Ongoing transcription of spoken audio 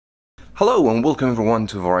Hello and welcome everyone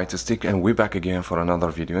to VarietyStick, and we're back again for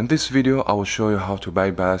another video. In this video I will show you how to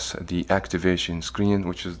bypass the activation screen,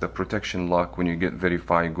 which is the protection lock when you get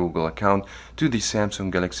verified Google account to the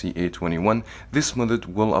Samsung Galaxy A21. This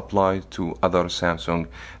method will apply to other Samsung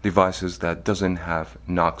devices that doesn't have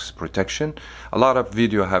Knox protection. A lot of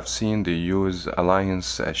video have seen they use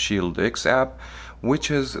Alliance Shield X app,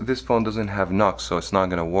 which is this phone doesn't have Knox, so it's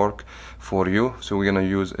not gonna work for you. So we're gonna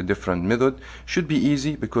use a different method. Should be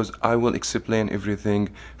easy because I will explain everything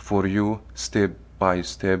for you step by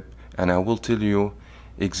step, and I will tell you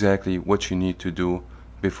exactly what you need to do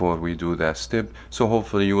before we do that step. So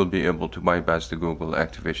hopefully you will be able to bypass the Google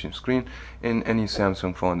activation screen in any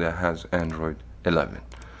Samsung phone that has Android 11.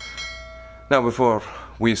 Now before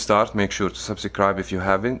we start, make sure to subscribe if you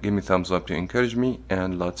haven't, give me a thumbs up to encourage me,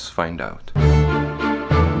 and let's find out.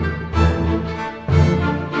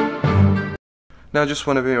 Now just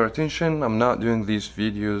want to pay your attention, I'm not doing these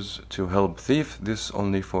videos to help thief, this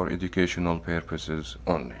only for educational purposes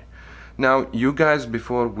only. Now you guys,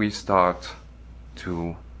 before we start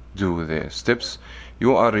to do the steps,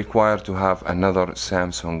 you are required to have another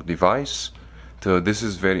Samsung device. So this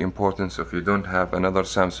is very important, so if you don't have another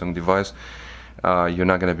Samsung device, you're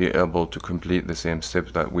not going to be able to complete the same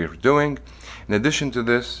steps that we're doing. In addition to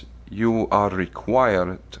this, you are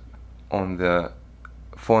required on the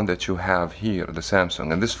phone that you have here, the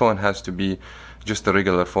Samsung, and this phone has to be just a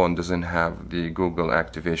regular phone, doesn't have the Google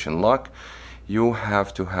activation lock. You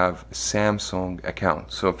have to have Samsung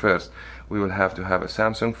account. So first we will have to have a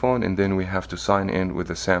Samsung phone, and then we have to sign in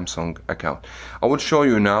with a Samsung account. I will show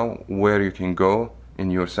you now where you can go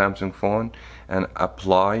in your Samsung phone and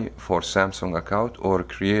apply for Samsung account or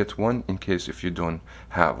create one in case if you don't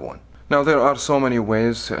have one. Now there are so many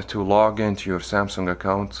ways to log into your Samsung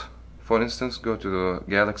account. For instance, go to the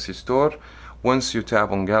Galaxy Store. Once you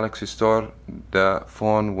tap on Galaxy Store, the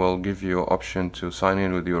phone will give you an option to sign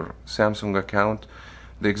in with your Samsung account,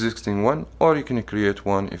 the existing one, or you can create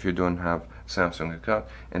one if you don't have Samsung account,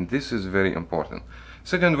 and this is very important.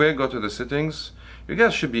 Second way, go to the settings. You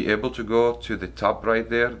guys should be able to go to the top right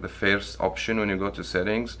there, the first option when you go to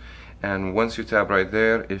settings, and once you tap right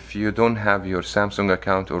there, if you don't have your Samsung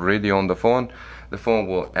account already on the phone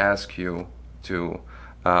will ask you to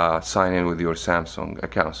sign in with your Samsung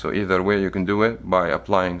account. So either way you can do it by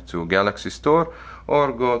applying to Galaxy Store,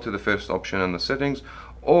 or go to the first option in the settings,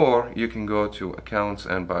 or you can go to accounts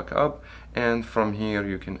and backup, and from here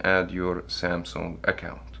you can add your Samsung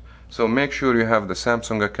account. So make sure you have the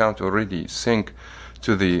Samsung account already synced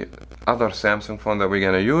to the other Samsung phone that we're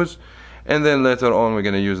gonna use, and then later on we're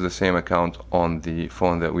gonna use the same account on the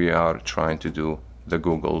phone that we are trying to do the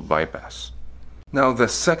Google bypass. Now the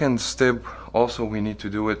second step, also we need to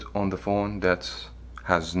do it on the phone that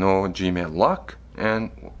has no Gmail lock,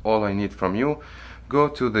 and all I need from you, go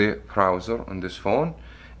to the browser on this phone,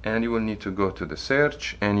 and you will need to go to the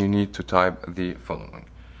search, and you need to type the following: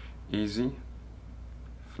 easy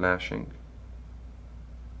flashing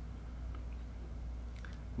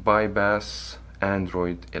bypass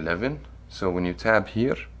Android 11. So when you tab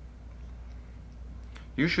here,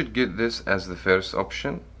 you should get this as the first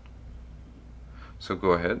option. So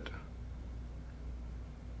go ahead,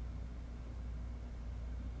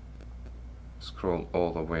 scroll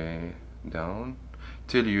all the way down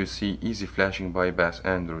till you see easy flashing bypass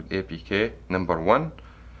Android APK number 1,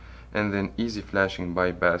 and then easy flashing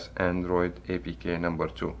bypass Android APK number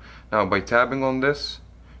 2. Now by tapping on this,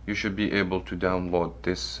 you should be able to download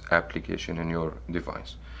this application in your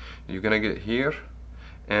device. You're gonna get here,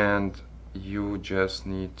 and you just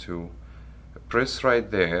need to press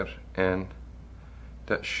right there, and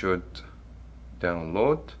that should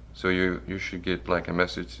download. So you should get like a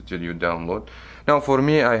message till you download. Now for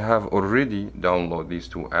me, I have already downloaded these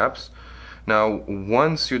two apps. Now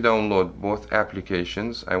once you download both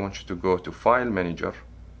applications, I want you to go to File Manager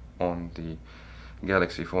on the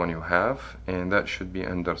Galaxy phone you have, and that should be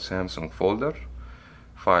under Samsung folder,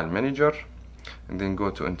 File Manager, and then go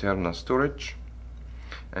to Internal Storage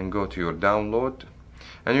and go to your download,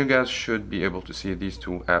 and you guys should be able to see these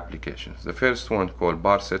two applications. The first one called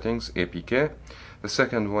Bar Settings APK, the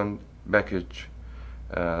second one package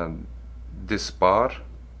disbar.apk.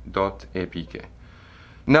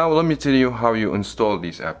 Now let me tell you how you install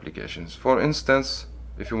these applications. For instance,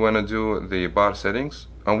 if you want to do the bar settings,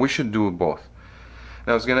 and we should do both.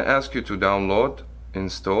 Now it's going to ask you to download,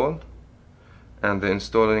 install, and the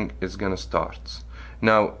installing is going to start.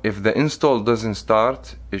 Now if the install doesn't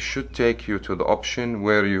start, it should take you to the option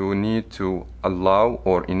where you need to allow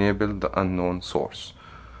or enable the unknown source.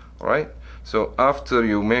 Alright, so after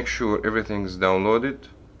you make sure everything is downloaded,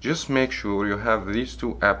 just make sure you have these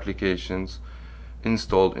two applications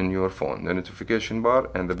installed in your phone, the notification bar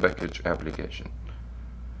and the package application.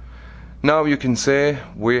 Now you can say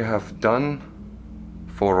we have done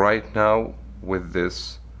for right now with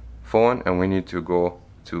this phone, and we need to go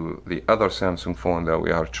to the other Samsung phone that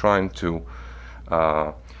we are trying to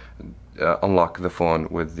unlock the phone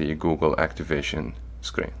with the Google activation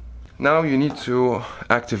screen. Now you need to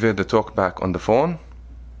activate the talkback on the phone.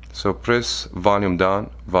 So press volume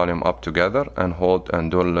down, volume up together and hold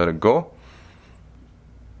and don't let it go.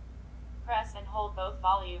 Press and hold both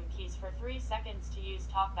volume keys for 3 seconds to use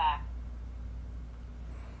talkback.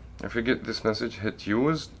 If you get this message, hit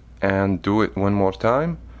use and do it one more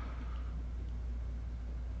time.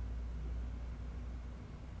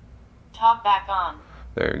 Talkback on.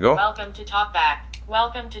 There you go. Welcome to talkback.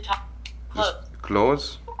 Welcome to talk.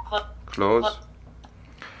 Close. Close.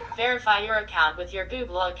 Verify your account with your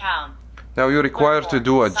Google account. Now you're required to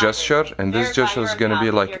do a gesture, and this gesture is going to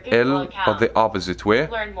be like L but the opposite way.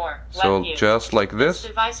 Learn more. So just like this.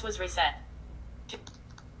 Device was reset.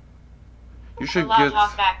 You should Allow get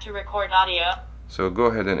talkback to record audio. So go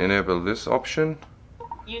ahead and enable this option.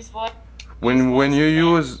 Use voice. When you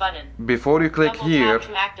use button. Before you click Double here, tap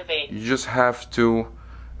to activate. you just have to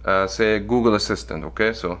say Google Assistant.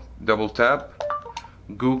 Okay, so double tap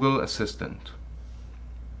Google Assistant.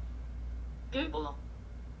 Google.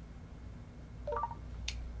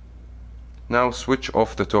 Now switch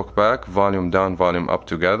off the talkback, volume down, volume up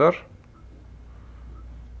together.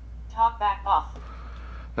 Talkback off.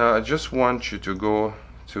 Now I just want you to go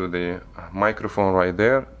to the microphone right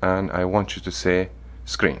there, and I want you to say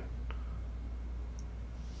screen.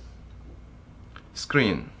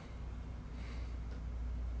 Screen.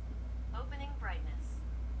 Opening brightness.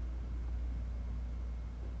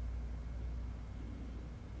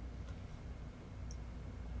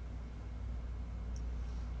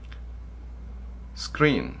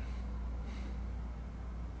 Screen.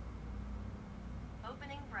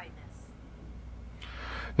 Opening brightness.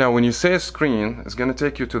 Now when you say screen, it's going to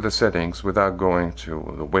take you to the settings without going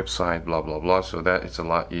to the website, blah blah blah, so that it's a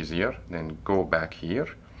lot easier. Then go back here.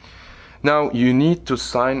 Now you need to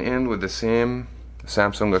sign in with the same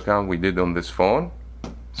Samsung account we did on this phone.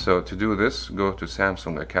 So to do this, go to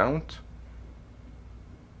Samsung account,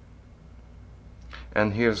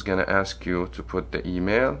 and here's gonna ask you to put the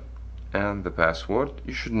email and the password.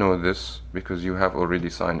 You should know this because you have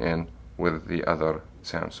already signed in with the other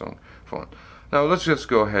Samsung phone. Now let's just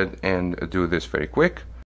go ahead and do this very quick.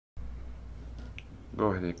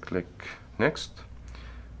 Go ahead and click next.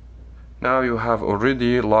 Now you have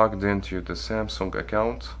already logged into the Samsung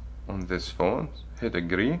account on this phone. Hit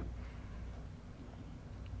agree.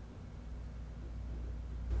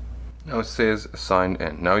 Now it says sign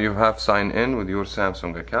in. Now you have signed in with your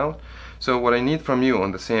Samsung account. So what I need from you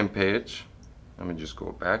on the same page, let me just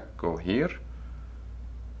go back, go here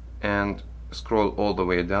and scroll all the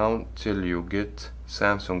way down till you get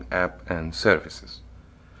Samsung app and services.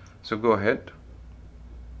 So go ahead,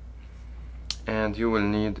 and you will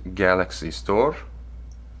need Galaxy Store.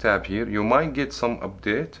 Tab here. You might get some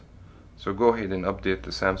update, so go ahead and update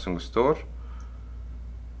the Samsung Store.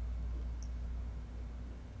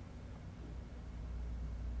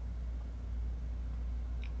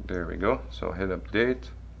 There we go. So hit update.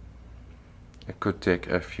 It could take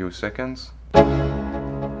a few seconds.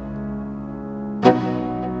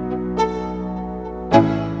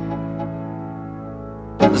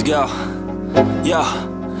 Let's go. Yeah.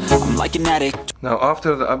 I'm like an addict. Now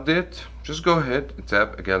after the update, just go ahead and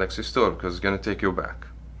tap Galaxy Store because it's going to take you back.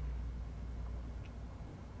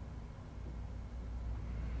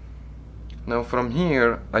 Now from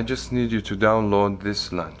here, I just need you to download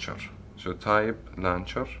this launcher. So type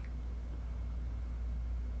launcher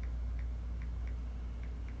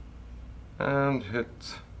and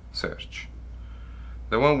hit search.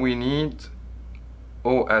 The one we need,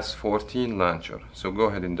 OS 14 launcher. So go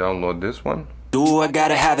ahead and download this one. I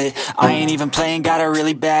gotta have it. I ain't even playing, got a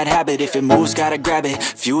really bad habit. If it moves, gotta grab it.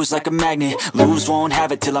 Fuse like a magnet. Lose, won't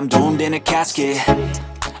have it till I'm doomed in a casket.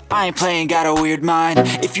 I ain't playing, got a weird mind.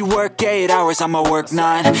 If you work 8 hours, I'ma work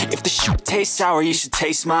 9. If the shit tastes sour, you should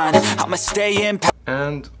taste mine. I'ma stay in.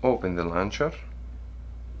 And open the launcher.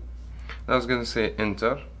 Now it's gonna say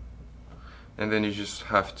enter, and then you just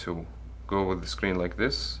have to go with the screen like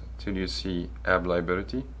this till you see app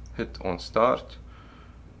library. Hit on start.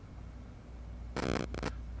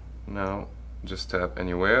 Now just tap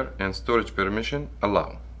anywhere, and storage permission,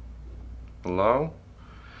 allow.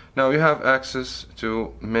 Now you have access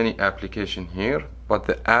to many applications here, but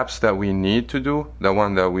the apps that we need to do, the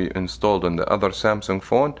one that we installed on the other Samsung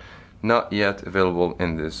phone, not yet available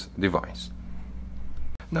in this device.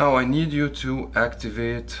 Now I need you to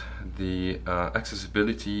activate the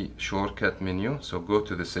accessibility shortcut menu. So go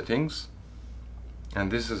to the settings, and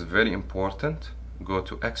this is very important. Go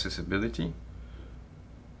to accessibility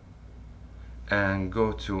and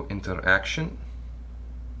go to interaction,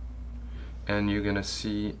 and you're gonna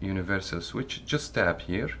see universal switch. Just tap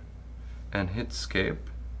here and hit escape.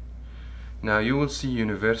 Now you will see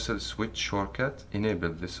universal switch shortcut.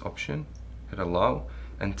 Enable this option, hit allow,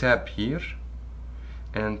 and tap here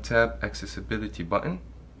and tap accessibility button.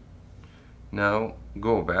 Now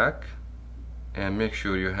go back and make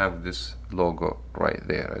sure you have this logo right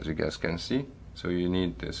there, as you guys can see. So you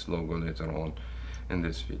need this logo later on in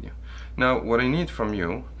this video. Now what I need from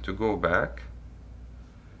you to go back,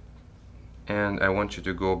 and I want you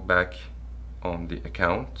to go back on the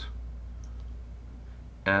account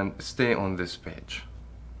and stay on this page.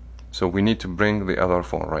 So we need to bring the other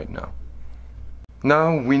phone right now.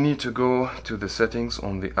 Now we need to go to the settings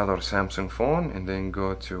on the other Samsung phone, and then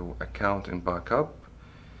go to account and backup,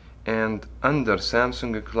 and under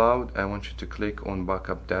Samsung Cloud I want you to click on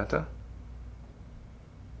backup data.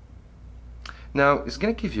 Now it's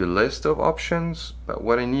gonna give you a list of options, but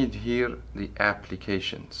what I need here, the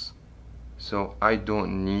applications. So I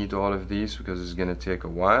don't need all of these because it's gonna take a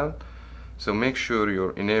while. So make sure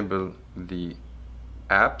you enable the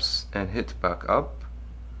apps and hit backup,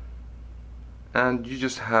 and you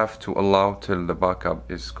just have to allow till the backup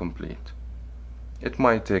is complete. It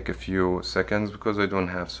might take a few seconds because I don't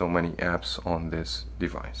have so many apps on this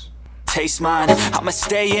device. Taste mine, I'ma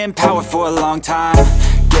stay in power for a long time.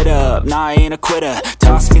 Get up, nah, I ain't a quitter.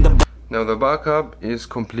 Toss me the... Now the backup is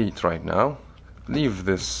complete right now. Leave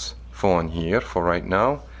this phone here for right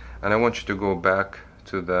now, and I want you to go back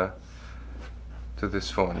to this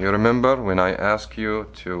phone. You remember when I asked you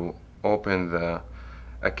to open the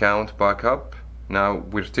account backup? Now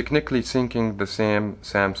we're technically syncing the same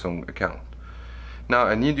Samsung account. Now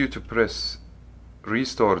I need you to press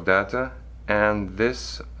restore data and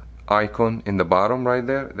this icon in the bottom right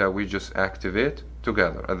there that we just activate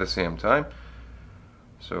together at the same time.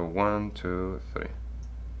 So 1, 2, 3.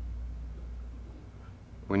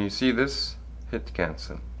 When you see this, hit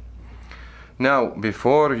cancel. Now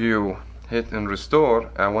before you hit and restore,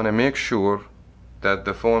 I want to make sure that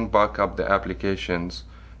the phone back up the applications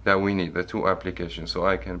that we need, the 2 applications. So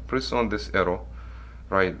I can press on this arrow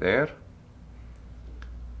right there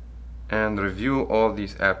and review all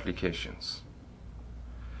these applications.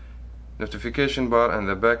 Notification bar and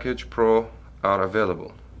the package pro are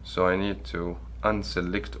available, so I need to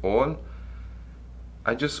unselect all.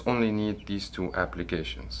 I just only need these 2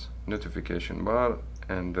 applications, notification bar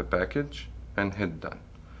and the package, and hit done.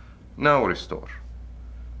 Now restore,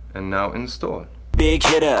 and now install. Big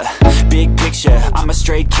hitter, big picture, I'm a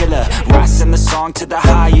straight killer. Rising the song to the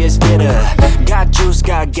highest bidder. Got juice,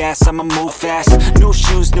 got gas, I'ma move fast. New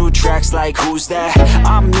shoes, new tracks, like who's that?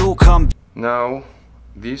 I'm new, come. Now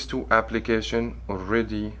these 2 applications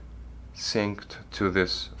already synced to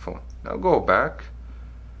this phone. Now go back.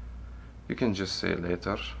 You can just say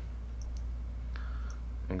later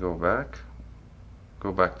and go back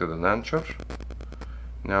to the launcher.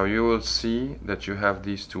 Now you will see that you have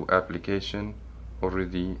these 2 applications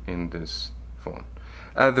already in this phone.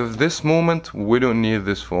 As of this moment, we don't need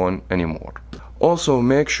this phone anymore. Also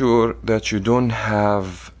make sure that you don't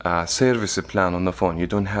have a service plan on the phone. You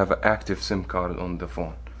don't have an active SIM card on the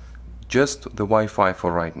phone. Just the Wi-Fi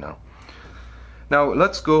for right now. Now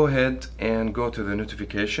let's go ahead and go to the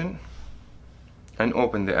notification and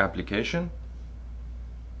open the application.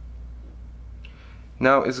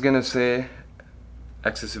 Now it's gonna say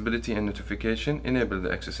accessibility and notification. Enable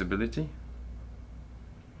the accessibility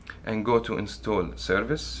and go to install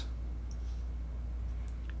service,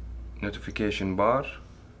 notification bar,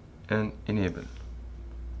 and enable,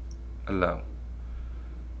 allow.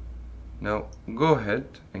 Now go ahead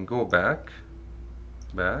and go back,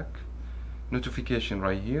 notification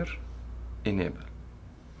right here, enable,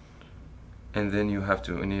 and then you have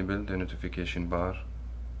to enable the notification bar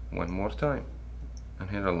one more time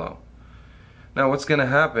and hit allow. Now what's gonna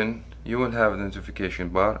happen, you will have the notification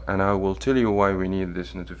bar, and I will tell you why we need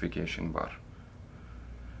this notification bar.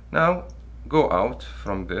 Now go out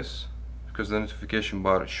from this, because the notification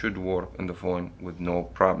bar should work on the phone with no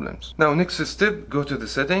problems. Now next step, go to the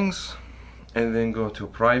settings and then go to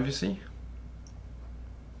privacy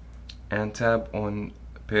and tap on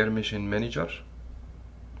permission manager,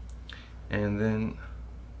 and then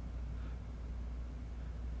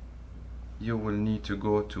you will need to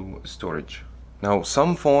go to storage. Now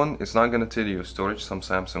some phone is not going to tell you storage, some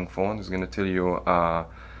Samsung phone is going to tell you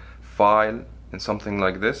file and something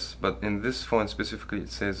like this, but in this phone specifically it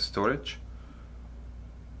says storage.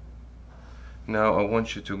 Now I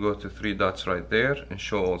want you to go to three dots right there and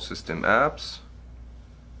show all system apps.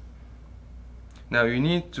 Now you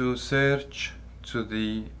need to search to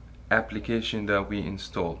the application that we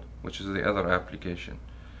installed, which is the other application.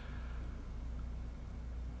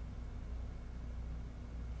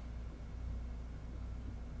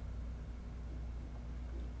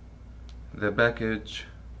 The package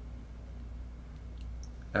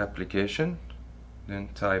application, then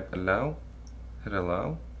type allow, hit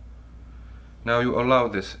allow. Now you allow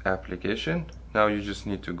this application. Now you just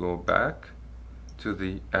need to go back to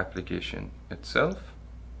the application itself.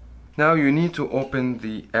 Now you need to open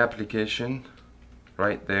the application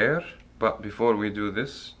right there, but before we do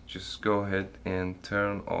this, just go ahead and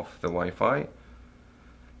turn off the Wi-Fi,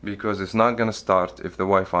 because it's not gonna start if the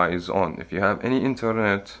Wi-Fi is on. If you have any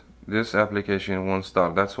internet, this application won't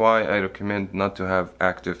start. That's why I recommend not to have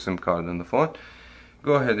active SIM card in the phone.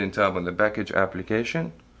 Go ahead and tap on the package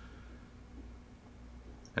application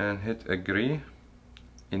and hit agree,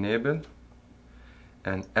 enable,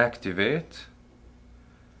 and activate.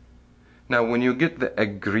 Now when you get the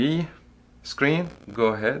agree screen, go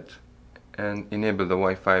ahead and enable the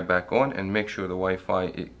Wi-Fi back on and make sure the Wi-Fi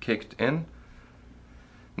is kicked in.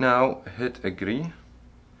 Now hit agree.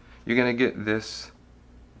 You're gonna get this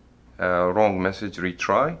wrong message,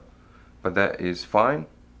 retry, but that is fine.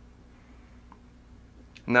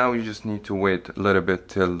 Now you just need to wait a little bit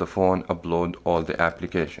till the phone upload all the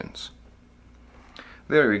applications.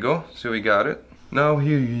 There we go, so we got it. Now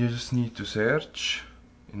here you just need to search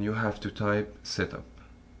and you have to type setup.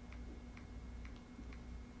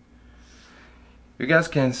 You guys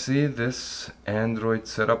can see this Android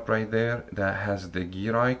setup right there that has the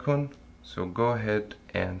gear icon, so go ahead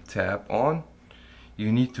and tap on.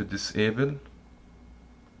 You need to disable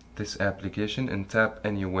this application and tap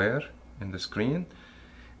anywhere in the screen,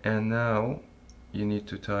 and now you need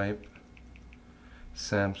to type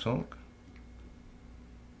Samsung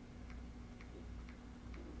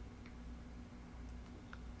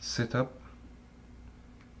setup.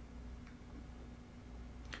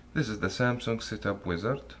 This is the Samsung setup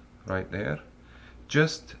wizard right there.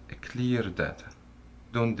 Just clear data,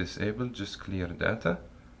 don't disable, just clear data.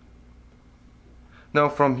 Now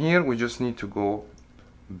from here we just need to go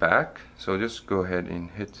back, so just go ahead and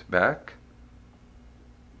hit back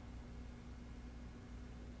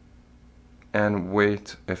and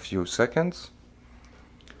wait a few seconds.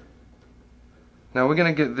 Now we're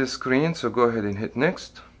gonna get this screen, so go ahead and hit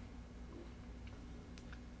next,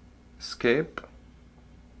 escape,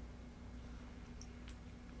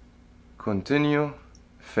 continue,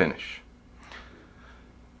 finish.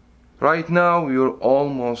 Right now you're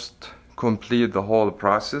almost complete the whole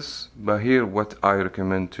process, but here what I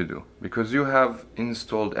recommend to do, because you have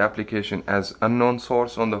installed application as unknown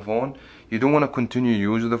source on the phone, you don't want to continue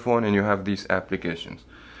use the phone and you have these applications.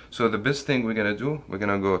 So the best thing we're gonna do, we're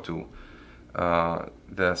gonna go to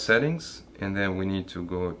the settings, and then we need to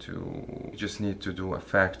go to, just need to do a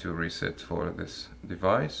factory reset for this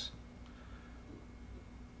device.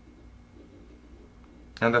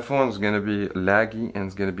 And the phone is gonna be laggy and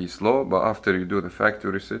it's gonna be slow, but after you do the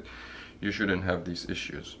factory reset you shouldn't have these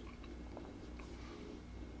issues.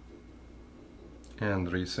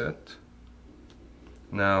 And reset.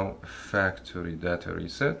 Now factory data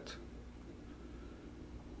reset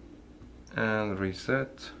and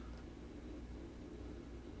reset.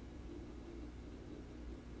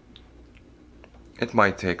 It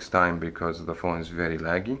might take time because the phone is very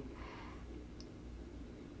laggy.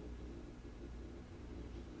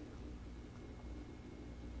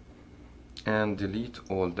 And delete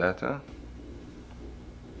all data.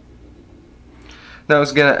 Now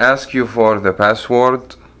it's gonna ask you for the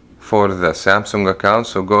password for the Samsung account,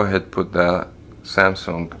 so go ahead, put the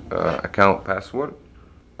Samsung account password,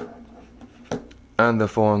 and the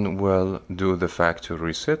phone will do the factory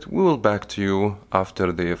reset. We will back to you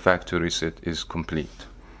after the factory reset is complete.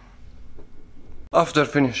 After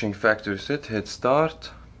finishing factory reset, hit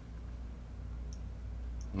start,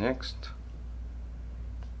 next.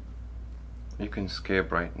 You can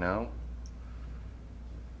escape right now,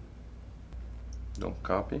 don't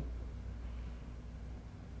copy.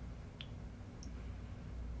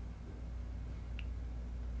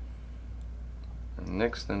 And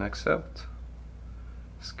next and accept,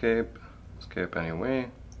 escape, escape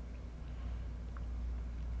anyway.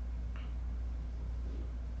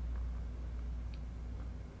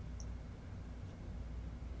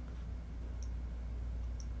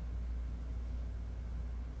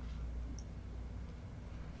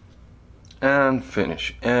 And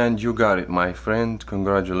finish, and you got it, my friend.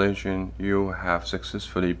 Congratulations, you have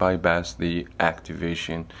successfully bypassed the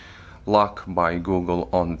activation lock by Google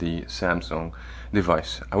on the Samsung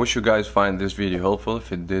device. I wish you guys find this video helpful.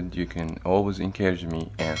 If it did, you can always encourage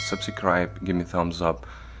me and subscribe, give me thumbs up.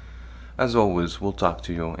 As always, we'll talk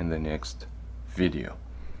to you in the next video.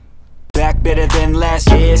 Back better than last,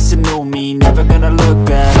 yeah, it's a new me. Never gonna look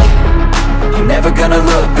back, I'm never gonna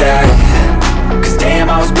look back. Cause damn,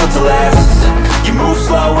 I was built to last. You move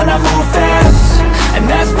slow and I move fast, and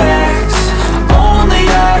that's fact.